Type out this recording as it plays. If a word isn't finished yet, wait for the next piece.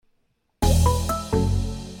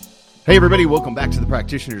Hey everybody, welcome back to the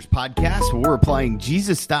Practitioners Podcast, where we're applying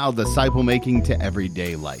Jesus-style disciple making to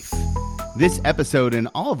everyday life. This episode and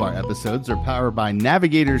all of our episodes are powered by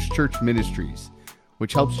Navigators Church Ministries,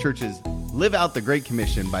 which helps churches live out the Great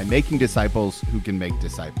Commission by making disciples who can make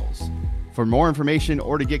disciples. For more information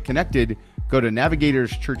or to get connected, go to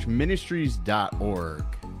navigatorschurchministries.org.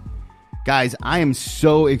 Guys, I am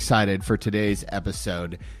so excited for today's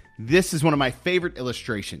episode. This is one of my favorite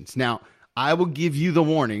illustrations. Now, I will give you the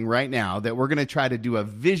warning right now that we're going to try to do a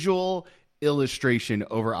visual illustration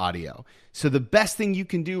over audio. So the best thing you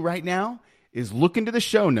can do right now is look into the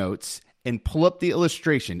show notes and pull up the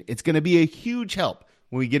illustration. It's going to be a huge help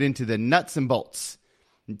when we get into the nuts and bolts.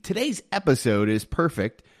 Today's episode is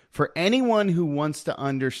perfect for anyone who wants to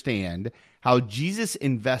understand how Jesus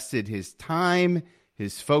invested his time,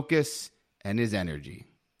 his focus, and his energy.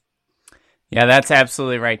 Yeah, that's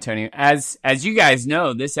absolutely right, Tony. As you guys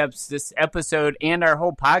know, this episode and our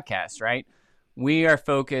whole podcast, right? We are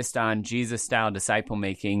focused on Jesus-style disciple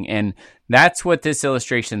making, and that's what this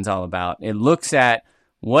illustration is all about. It looks at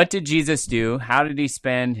what did Jesus do? How did he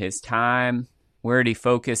spend his time? Where did he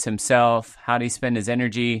focus himself? How did he spend his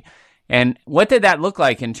energy? And what did that look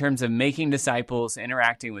like in terms of making disciples,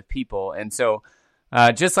 interacting with people? And so,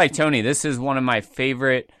 just like Tony, this is one of my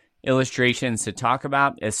favorite illustrations to talk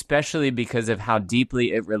about, especially because of how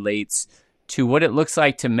deeply it relates to what it looks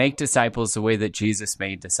like to make disciples the way that Jesus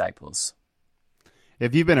made disciples.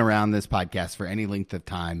 If you've been around this podcast for any length of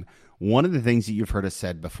time, one of the things that you've heard us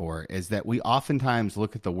said before is that we oftentimes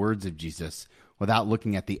look at the words of Jesus without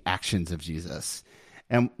looking at the actions of Jesus.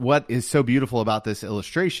 And what is so beautiful about this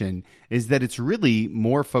illustration is that it's really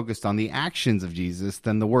more focused on the actions of Jesus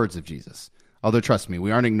than the words of Jesus. Although, trust me,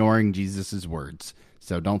 we aren't ignoring Jesus's words.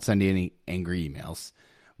 So don't send any angry emails.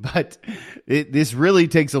 But this really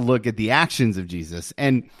takes a look at the actions of Jesus.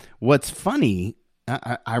 And what's funny,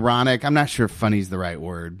 ironic, I'm not sure if funny is the right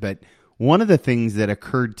word, but one of the things that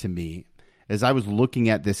occurred to me as I was looking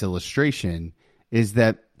at this illustration is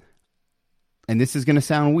that, and this is going to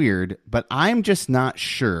sound weird, but I'm just not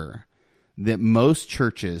sure that most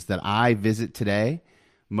churches that I visit today,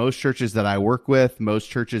 most churches that I work with, most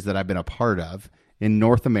churches that I've been a part of in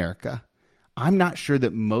North America, I'm not sure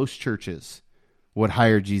that most churches would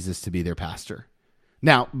hire Jesus to be their pastor.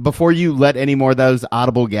 Now, before you let any more of those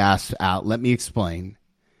audible gasps out, let me explain.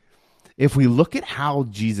 If we look at how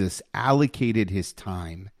Jesus allocated his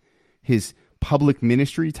time, his public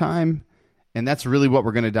ministry time, and that's really what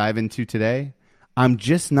we're going to dive into today, I'm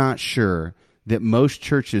just not sure that most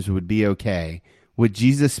churches would be okay with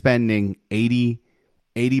Jesus spending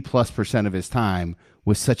 80+% of his time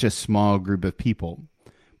with such a small group of people.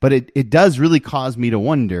 But it does really cause me to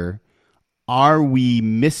wonder, are we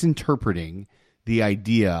misinterpreting the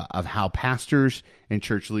idea of how pastors and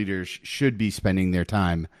church leaders should be spending their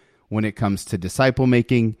time when it comes to disciple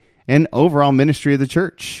making and overall ministry of the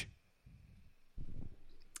church?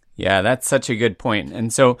 Yeah, that's such a good point.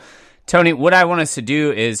 And so, Tony, what I want us to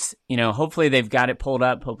do is, hopefully they've got it pulled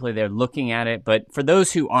up. Hopefully they're looking at it. But for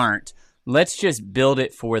those who aren't, let's just build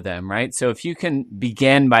it for them, right? So if you can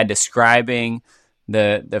begin by describing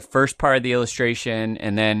the first part of the illustration,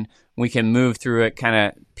 and then we can move through it kind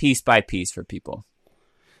of piece by piece for people.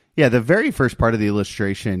 Yeah, the very first part of the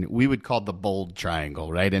illustration, we would call the bold triangle,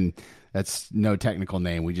 right? And that's no technical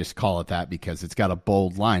name. We just call it that because it's got a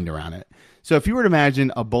bold line around it. So if you were to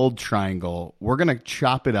imagine a bold triangle, we're going to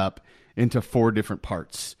chop it up into 4 different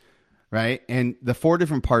parts, right? And the 4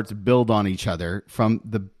 different parts build on each other from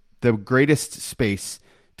the greatest space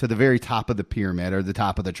to the very top of the pyramid or the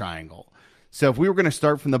top of the triangle. So if we were going to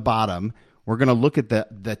start from the bottom, we're going to look at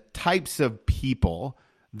the types of people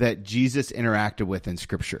that Jesus interacted with in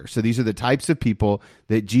Scripture. So these are the types of people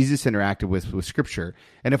that Jesus interacted with Scripture.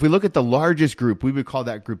 And if we look at the largest group, we would call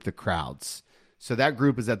that group the crowds. So that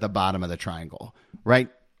group is at the bottom of the triangle. Right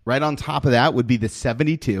on top of that would be the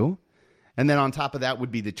 72. And then on top of that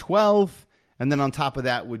would be the 12. And then on top of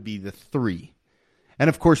that would be the 3. And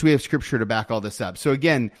of course, we have Scripture to back all this up. So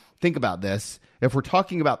again, think about this. If we're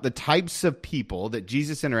talking about the types of people that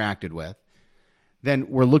Jesus interacted with, then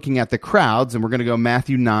we're looking at the crowds, and we're going to go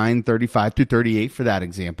Matthew 9:35-38 for that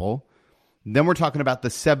example. Then we're talking about the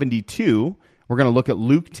 72. We're going to look at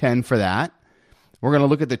Luke 10 for that. We're going to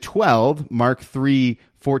look at the 12, Mark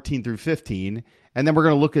 3:14-15. And then we're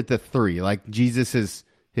going to look at the 3, like Jesus'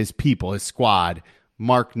 his people, his squad,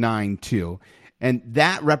 Mark 9:2. And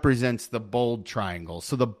that represents the bold triangle.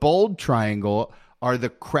 So the bold triangle are the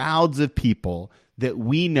crowds of people that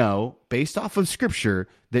we know, based off of Scripture,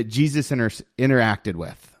 that Jesus interacted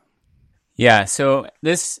with. Yeah, so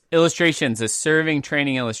this illustration is a serving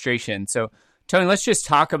training illustration. So Tony, let's just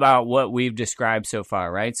talk about what we've described so far,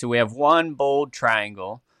 right? So we have one bold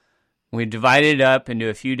triangle. We've divided it up into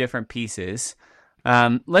a few different pieces.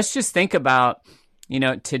 Let's just think about,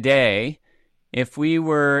 today, if we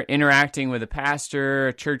were interacting with a pastor,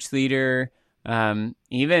 a church leader,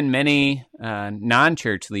 even many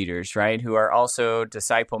non-church leaders, right, who are also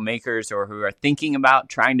disciple makers or who are thinking about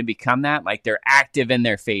trying to become that, like they're active in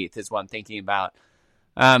their faith is what I'm thinking about.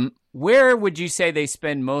 Where would you say they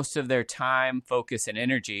spend most of their time, focus, and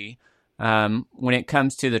energy when it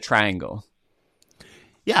comes to the triangle?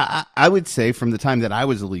 Yeah, I would say from the time that I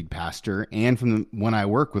was a lead pastor and from when I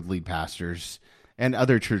work with lead pastors and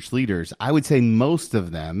other church leaders, I would say most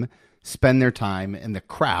of them spend their time in the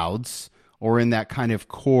crowds or in that kind of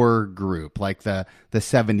core group, like the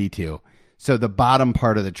 72. So the bottom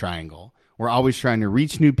part of the triangle. We're always trying to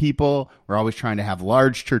reach new people. We're always trying to have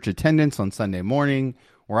large church attendance on Sunday morning.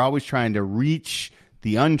 We're always trying to reach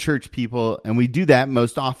the unchurched people. And we do that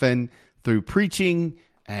most often through preaching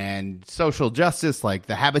and social justice, like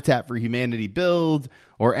the Habitat for Humanity build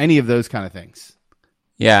or any of those kind of things.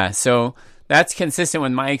 Yeah, so that's consistent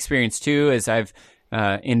with my experience too, as I've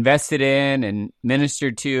invested in and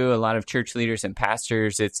ministered to a lot of church leaders and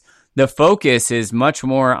pastors. It's the focus is much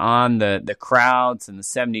more on the crowds and the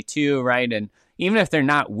 72, right? And even if they're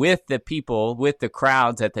not with the people, with the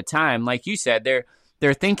crowds at the time, like you said,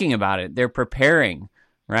 they're thinking about it. They're preparing,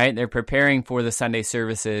 right? They're preparing for the Sunday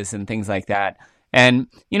services and things like that. And,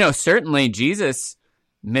 certainly Jesus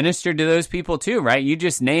ministered to those people too, right? You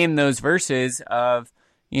just named those verses of,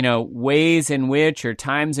 ways in which or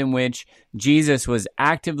times in which Jesus was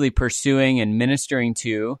actively pursuing and ministering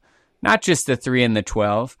to not just the 3 and the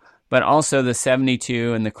 12, but also the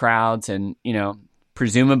 72 and the crowds and,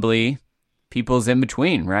 presumably people's in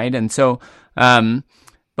between, right? And so,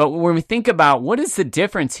 but when we think about what is the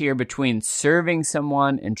difference here between serving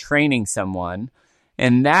someone and training someone,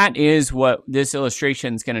 and that is what this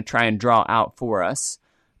illustration is going to try and draw out for us.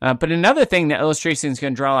 But another thing that illustration is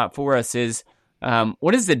going to draw out for us is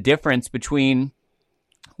what is the difference between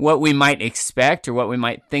what we might expect or what we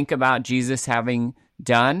might think about Jesus having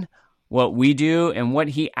done, what we do, and what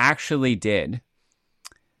he actually did.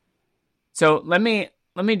 So let me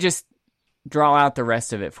just draw out the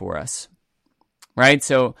rest of it for us, right?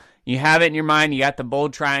 So you have it in your mind. You got the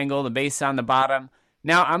bold triangle, the base on the bottom.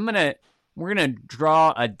 Now we're going to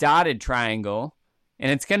draw a dotted triangle,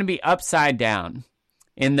 and it's going to be upside down.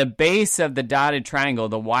 In the base of the dotted triangle,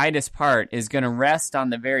 the widest part is going to rest on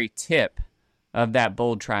the very tip of that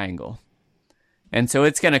bold triangle. And so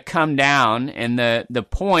it's going to come down, and the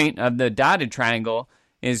point of the dotted triangle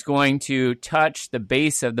is going to touch the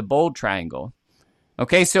base of the bold triangle.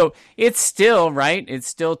 Okay, so it's still, right? It's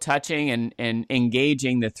still touching and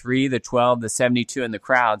engaging the 3, the 12, the 72, and the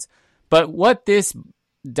crowds. But what this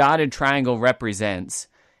dotted triangle represents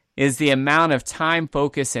is the amount of time,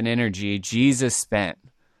 focus, and energy Jesus spent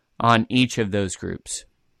on each of those groups,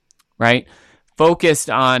 right?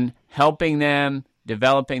 Focused on helping them,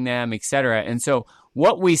 developing them, etc. And so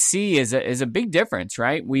what we see is a big difference,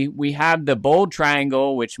 right? We have the bold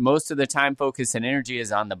triangle, which most of the time, focus, and energy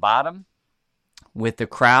is on the bottom with the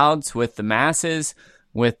crowds, with the masses,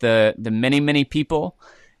 with the many, many people.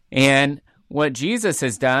 And what Jesus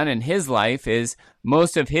has done in his life is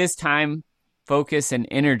most of his time, focus, and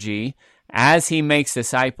energy as he makes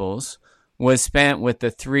disciples was spent with the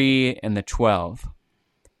 3 and the 12.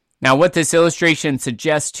 Now, what this illustration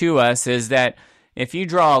suggests to us is that if you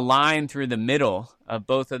draw a line through the middle of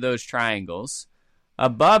both of those triangles,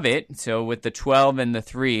 above it, so with the 12 and the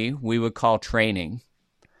 3, we would call training.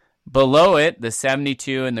 Below it, the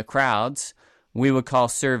 72 and the crowds, we would call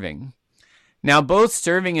serving. Now, both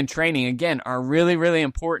serving and training, again, are really, really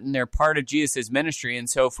important. They're part of Jesus' ministry. And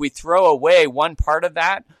so if we throw away one part of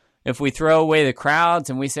that, if we throw away the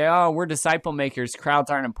crowds and we say, oh, we're disciple makers,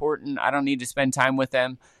 crowds aren't important, I don't need to spend time with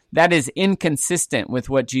them, that is inconsistent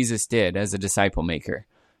with what Jesus did as a disciple maker.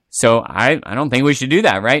 So I don't think we should do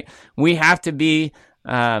that, right? We have to be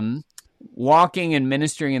walking and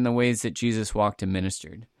ministering in the ways that Jesus walked and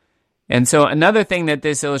ministered. And so another thing that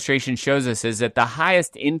this illustration shows us is that the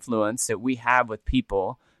highest influence that we have with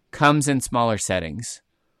people comes in smaller settings.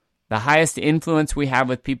 The highest influence we have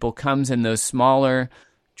with people comes in those smaller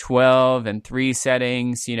 12 and 3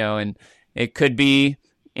 settings, and it could be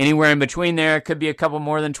anywhere in between there. It could be a couple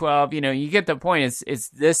more than 12. You get the point. It's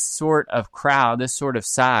this sort of crowd, this sort of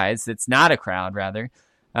size that's not a crowd, rather,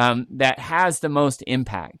 that has the most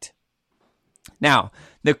impact. Now,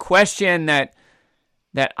 the question that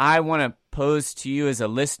I want to pose to you as a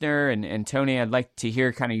listener, and Tony, I'd like to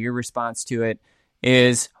hear kind of your response to it,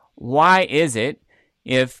 is why is it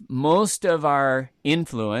if most of our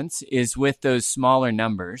influence is with those smaller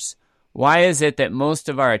numbers, why is it that most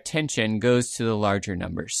of our attention goes to the larger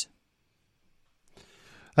numbers?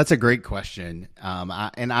 That's a great question,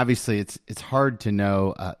 and obviously it's hard to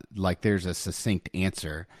know. Like there's a succinct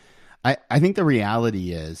answer. I think the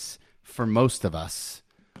reality is for most of us,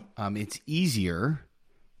 it's easier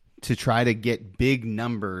to try to get big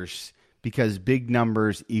numbers because big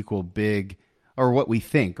numbers equal big, or what we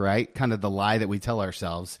think, right? Kind of the lie that we tell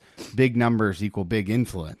ourselves: big numbers equal big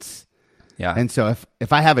influence. Yeah. And so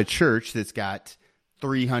if I have a church that's got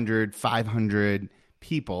 300, 500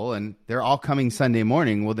 people and they're all coming Sunday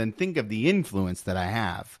morning, well, then think of the influence that I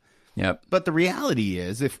have. Yep. But the reality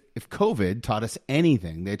is, if COVID taught us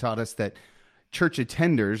anything, they taught us that church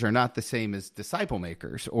attenders are not the same as disciple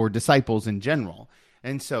makers or disciples in general.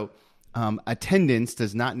 And so attendance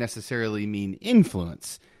does not necessarily mean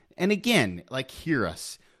influence. And again, like, hear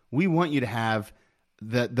us. We want you to have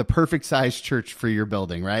the perfect size church for your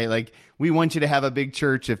building, right? Like, we want you to have a big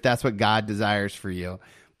church if that's what God desires for you.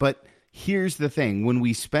 But here's the thing. When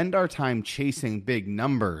we spend our time chasing big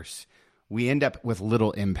numbers, we end up with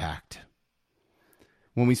little impact.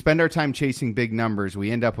 When we spend our time chasing big numbers,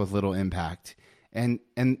 we end up with little impact. And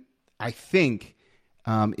I think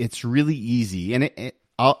it's really easy. And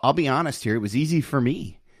I'll be honest here. It was easy for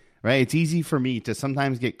me, right? It's easy for me to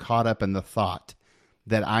sometimes get caught up in the thought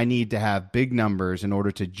that I need to have big numbers in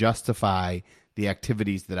order to justify the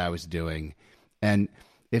activities that I was doing. And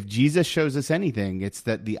if Jesus shows us anything, it's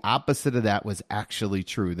that the opposite of that was actually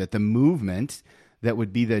true, that the movement that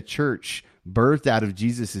would be the church birthed out of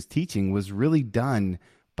Jesus's teaching was really done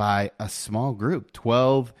by a small group,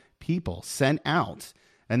 12 people sent out.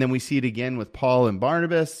 And then we see it again with Paul and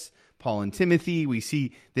Barnabas, Paul and Timothy. We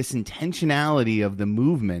see this intentionality of the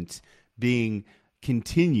movement being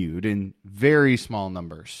continued in very small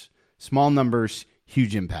numbers. Small numbers,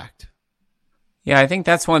 huge impact. Yeah, I think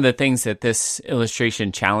that's one of the things that this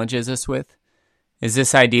illustration challenges us with, is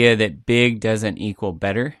this idea that big doesn't equal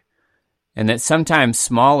better, and that sometimes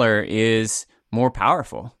smaller is more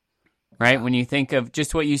powerful, right? When you think of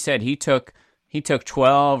just what you said, he took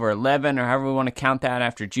 12 or 11 or however we want to count that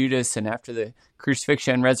after Judas and after the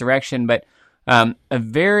crucifixion and resurrection, but a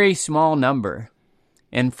very small number.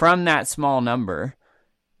 And from that small number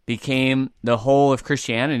became the whole of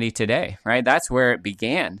Christianity today, right? That's where it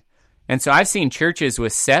began. And so I've seen churches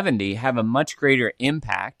with 70 have a much greater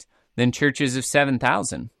impact than churches of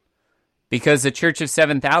 7,000, because the church of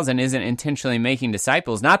 7,000 isn't intentionally making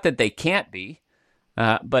disciples. Not that they can't be,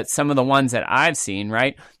 but some of the ones that I've seen,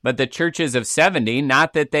 right? But the churches of 70,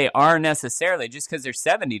 not that they are necessarily, just because they're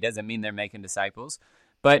 70 doesn't mean they're making disciples.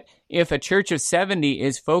 But if a church of 70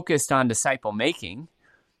 is focused on disciple making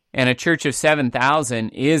and a church of 7,000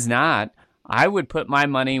 is not, I would put my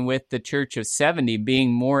money with the church of 70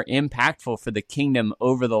 being more impactful for the kingdom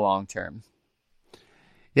over the long term.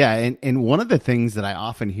 Yeah, and one of the things that I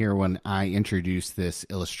often hear when I introduce this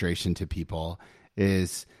illustration to people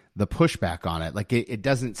is the pushback on it. Like, it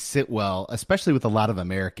doesn't sit well, especially with a lot of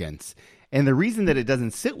Americans. And the reason that it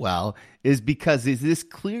doesn't sit well is because this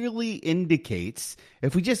clearly indicates,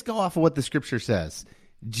 if we just go off of what the scripture says,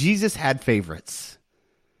 Jesus had favorites.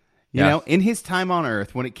 You know, in his time on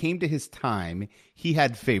earth, when it came to his time, he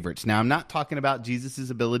had favorites. Now, I'm not talking about Jesus's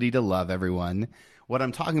ability to love everyone. What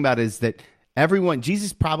I'm talking about is that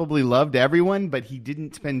Jesus probably loved everyone, but he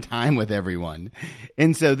didn't spend time with everyone.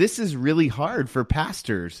 And so this is really hard for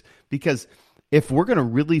pastors, because if we're going to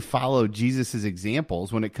really follow Jesus's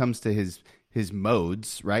examples when it comes to his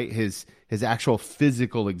modes, right? His actual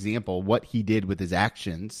physical example, what he did with his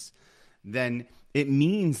actions, then it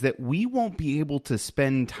means that we won't be able to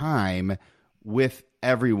spend time with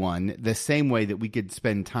everyone the same way that we could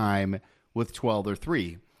spend time with 12 or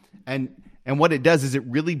 3. And what it does is it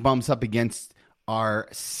really bumps up against our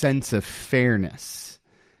sense of fairness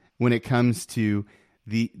when it comes to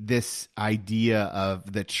this idea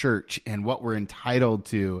of the church and what we're entitled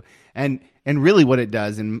to. And really what it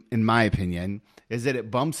does, in my opinion, is that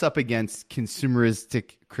it bumps up against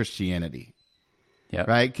consumeristic Christianity. Yep.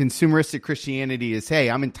 Right? Consumeristic Christianity is, hey,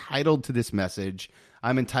 I'm entitled to this message.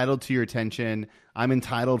 I'm entitled to your attention. I'm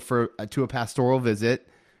entitled to a pastoral visit,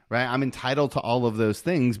 right? I'm entitled to all of those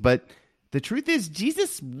things. But the truth is,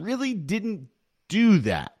 Jesus really didn't do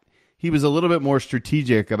that. He was a little bit more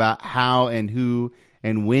strategic about how and who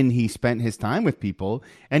and when he spent his time with people.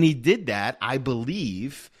 And he did that, I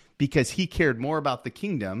believe, because he cared more about the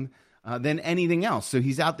kingdom than anything else. So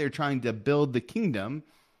he's out there trying to build the kingdom,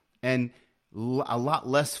 and a lot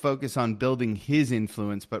less focus on building his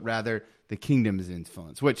influence, but rather the kingdom's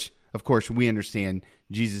influence, which, of course, we understand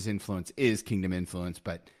Jesus' influence is kingdom influence.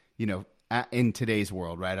 But, in today's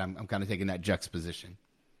world, right? I'm kind of taking that juxtaposition.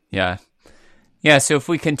 Yeah. Yeah, so if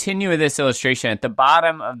we continue with this illustration, at the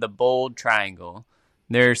bottom of the bold triangle,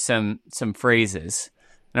 there's some phrases.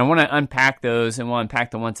 And I want to unpack those, and we'll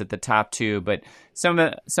unpack the ones at the top too. But some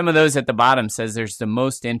of those at the bottom says there's the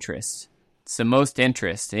most interest. It's the most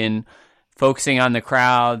interest in focusing on the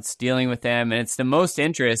crowds, dealing with them. And it's the most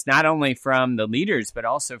interest not only from the leaders, but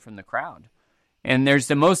also from the crowd. And there's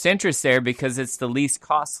the most interest there because it's the least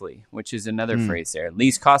costly, which is another phrase there.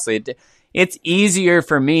 Least costly. It's easier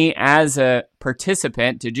for me as a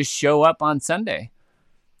participant to just show up on Sunday.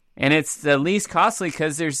 And it's the least costly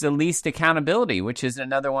because there's the least accountability, which is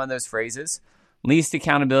another one of those phrases. Least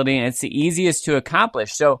accountability, and it's the easiest to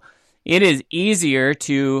accomplish. So it is easier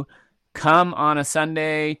to come on a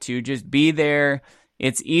Sunday, to just be there.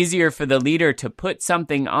 It's easier for the leader to put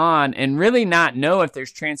something on and really not know if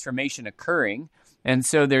there's transformation occurring. And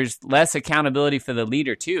so there's less accountability for the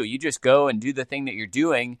leader too. You just go and do the thing that you're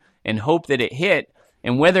doing and hope that it hit.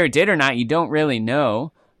 And whether it did or not, you don't really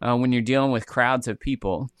know when you're dealing with crowds of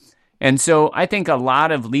people. And so I think a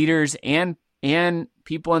lot of leaders and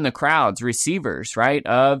people in the crowds, receivers, right,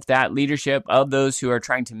 of that leadership, of those who are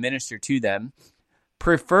trying to minister to them,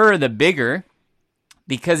 prefer the bigger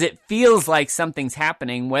because it feels like something's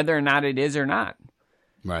happening, whether or not it is or not.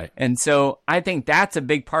 Right. And so I think that's a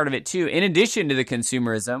big part of it too, in addition to the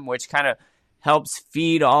consumerism, which kind of helps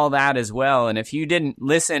feed all that as well. And if you didn't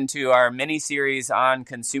listen to our mini-series on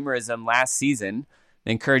consumerism last season,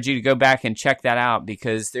 I encourage you to go back and check that out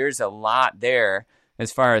because there's a lot there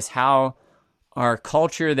as far as how our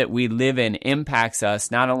culture that we live in impacts us,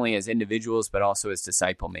 not only as individuals, but also as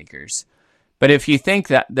disciple makers. But if you think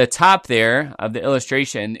that the top there of the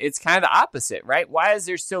illustration, it's kind of the opposite, right? Why is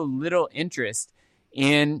there so little interest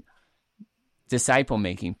in disciple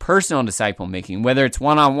making, personal disciple making, whether it's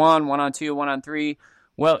one-on-one, one-on-two, one-on-three?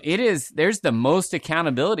 Well, there's the most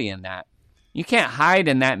accountability in that. You can't hide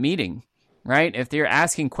in that meeting, right? If they're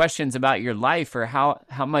asking questions about your life or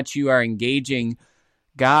how much you are engaging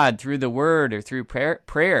God through the word or through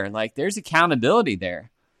prayer, like there's accountability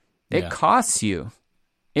there. It costs you.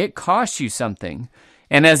 It costs you something.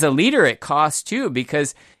 And as a leader, it costs too,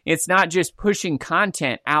 because it's not just pushing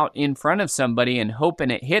content out in front of somebody and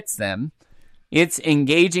hoping it hits them. It's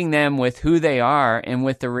engaging them with who they are and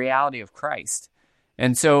with the reality of Christ.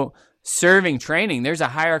 And so serving training, there's a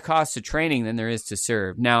higher cost to training than there is to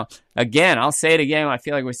serve. Now, again, I'll say it again. I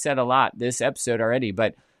feel like we said a lot this episode already,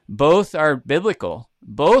 but both are biblical.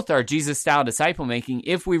 Both are Jesus-style disciple making.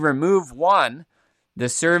 If we remove one, the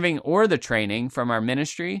serving or the training from our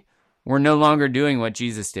ministry, we're no longer doing what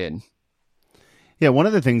Jesus did. Yeah, one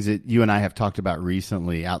of the things that you and I have talked about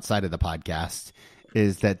recently outside of the podcast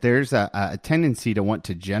is that there's a tendency to want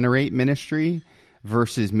to generate ministry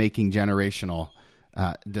versus making generational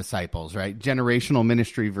disciples, right? Generational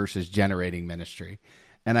ministry versus generating ministry.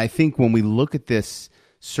 And I think when we look at this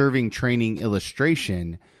serving training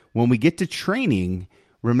illustration, when we get to training,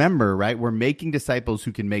 remember, right, we're making disciples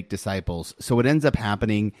who can make disciples. So what ends up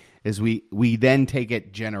happening is we then take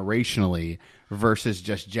it generationally versus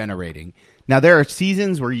just generating. Now, there are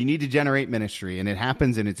seasons where you need to generate ministry, and it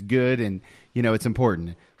happens, and it's good, and, it's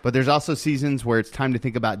important. But there's also seasons where it's time to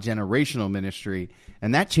think about generational ministry,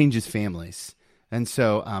 and that changes families. And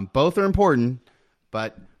so both are important,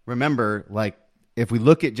 but remember, like, if we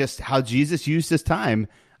look at just how Jesus used his time,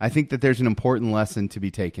 I think that there's an important lesson to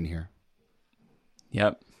be taken here.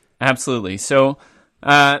 Yep, absolutely. So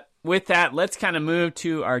with that, let's kind of move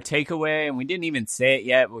to our takeaway. And we didn't even say it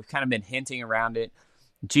yet. We've kind of been hinting around it.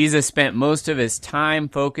 Jesus spent most of his time,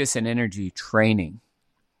 focus, and energy training.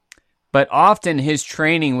 But often his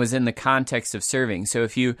training was in the context of serving. So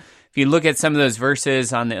if you look at some of those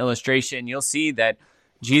verses on the illustration, you'll see that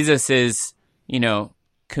Jesus is,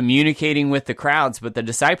 communicating with the crowds, but the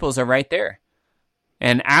disciples are right there.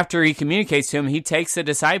 And after he communicates to them, he takes the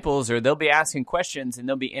disciples, or they'll be asking questions and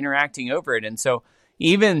they'll be interacting over it. And so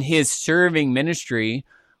even his serving ministry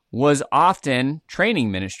was often training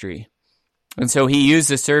ministry. And so he used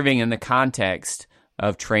the serving in the context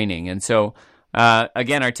of training. And so,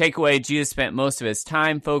 again, our takeaway, Jesus spent most of his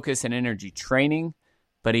time, focus, and energy training,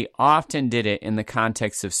 but he often did it in the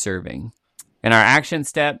context of serving. And our action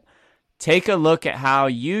step, take a look at how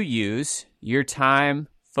you use your time,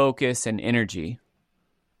 focus, and energy.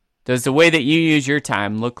 Does the way that you use your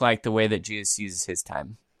time look like the way that Jesus uses his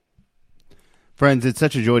time? Friends, it's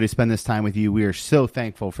such a joy to spend this time with you. We are so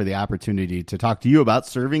thankful for the opportunity to talk to you about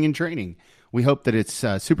serving and training. We hope that it's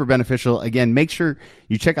super beneficial. Again, make sure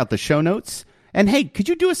you check out the show notes. And hey, could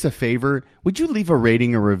you do us a favor? Would you leave a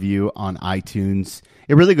rating or review on iTunes?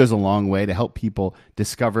 It really goes a long way to help people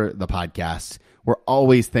discover the podcast. We're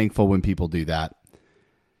always thankful when people do that.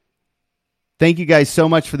 Thank you guys so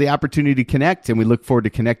much for the opportunity to connect, and we look forward to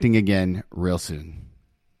connecting again real soon.